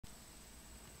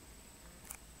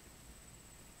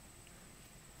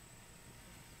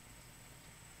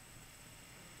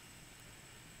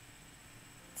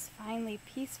finally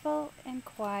peaceful and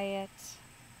quiet.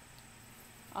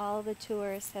 All the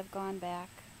tourists have gone back.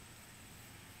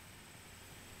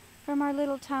 From our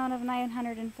little town of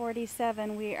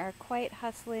 947, we are quite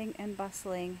hustling and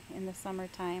bustling in the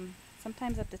summertime.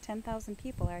 Sometimes up to 10,000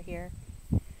 people are here.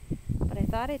 But I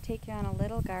thought I'd take you on a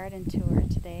little garden tour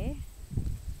today.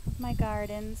 My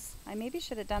gardens. I maybe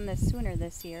should have done this sooner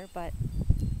this year, but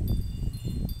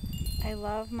I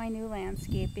love my new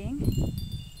landscaping.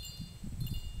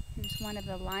 Here's one of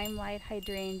the limelight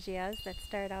hydrangeas that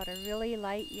start out a really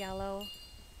light yellow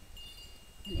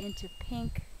and into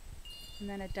pink and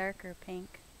then a darker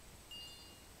pink.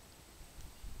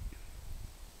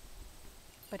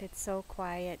 But it's so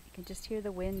quiet. You can just hear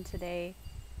the wind today,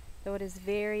 though it is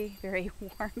very, very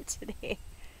warm today.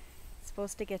 It's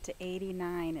supposed to get to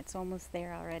 89. It's almost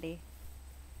there already.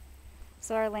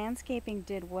 So our landscaping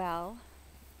did well.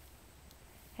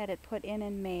 Had it put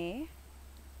in May,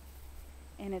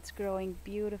 and it's growing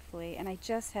beautifully. And I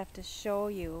just have to show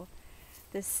you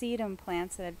the sedum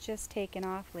plants that I've just taken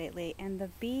off lately. And the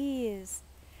bees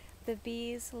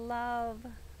love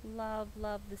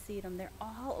the sedum. They're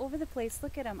all over the place.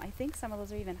 Look at them. I think some of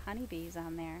those are even honeybees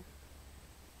on there.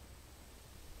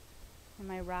 And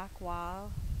my rock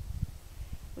wall,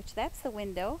 which that's the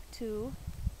window to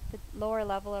the lower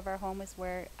level of our home, is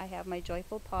where I have my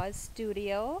Joyful Paws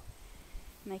studio.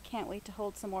 And I can't wait to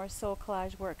hold some more soul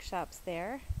collage workshops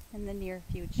there in the near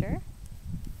future.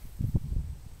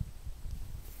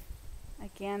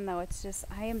 Again, though, it's just,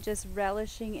 I am just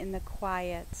relishing in the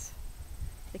quiet.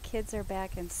 The kids are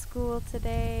back in school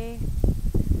today.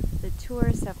 The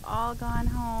tourists have all gone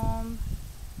home.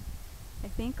 I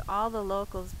think all the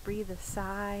locals breathe a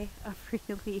sigh of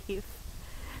relief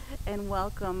and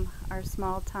welcome our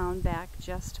small town back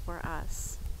just for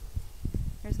us.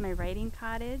 Here's my writing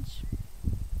cottage.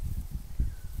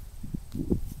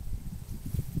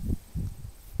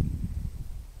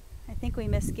 I think we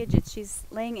miss Gidget. She's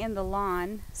laying in the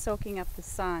lawn, soaking up the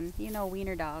sun. You know,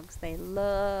 wiener dogs, they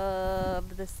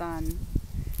love the sun.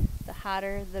 The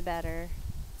hotter, the better.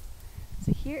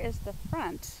 So here is the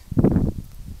front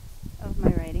of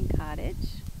my writing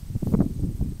cottage.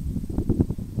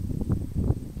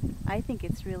 I think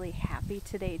it's really happy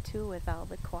today too with all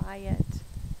the quiet.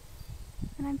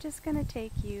 And I'm just going to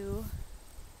take you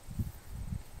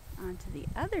onto the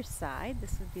other side.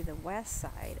 This would be the west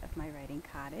side of my writing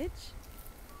cottage.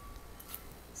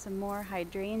 Some more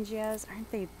hydrangeas.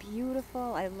 Aren't they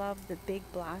beautiful? I love the big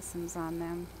blossoms on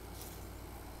them.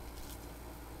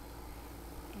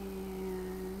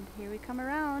 And here we come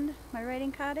around my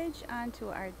writing cottage onto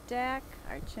our deck,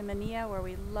 our chimenea, where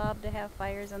we love to have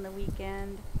fires on the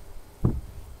weekend.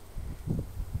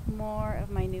 More of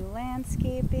my new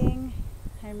landscaping.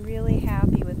 I'm really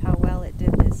happy with how well it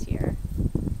did this year.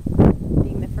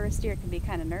 Being the first year can be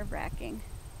kind of nerve-wracking.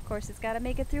 Of course, it's got to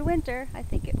make it through winter. I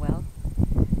think it will.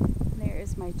 And there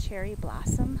is my cherry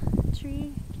blossom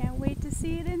tree. Can't wait to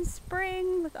see it in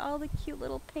spring with all the cute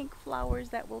little pink flowers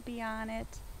that will be on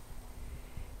it.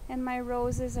 And my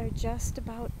roses are just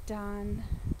about done.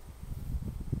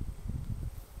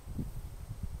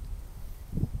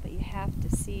 But you have to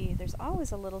see, there's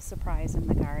always a little surprise in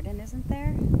the garden, isn't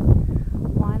there?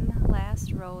 One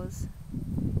last rose.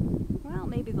 Well,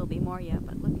 maybe there'll be more yet,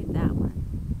 but look at that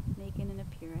one, making an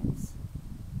appearance.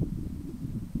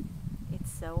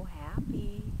 It's so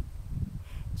happy,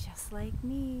 just like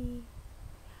me,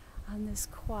 on this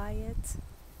quiet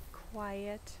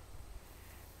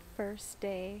first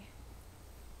day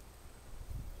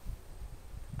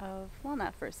of, well,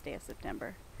 not first day of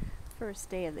September, first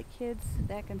day of the kids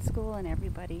back in school and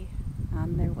everybody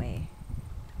on their way.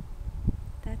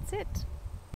 That's it.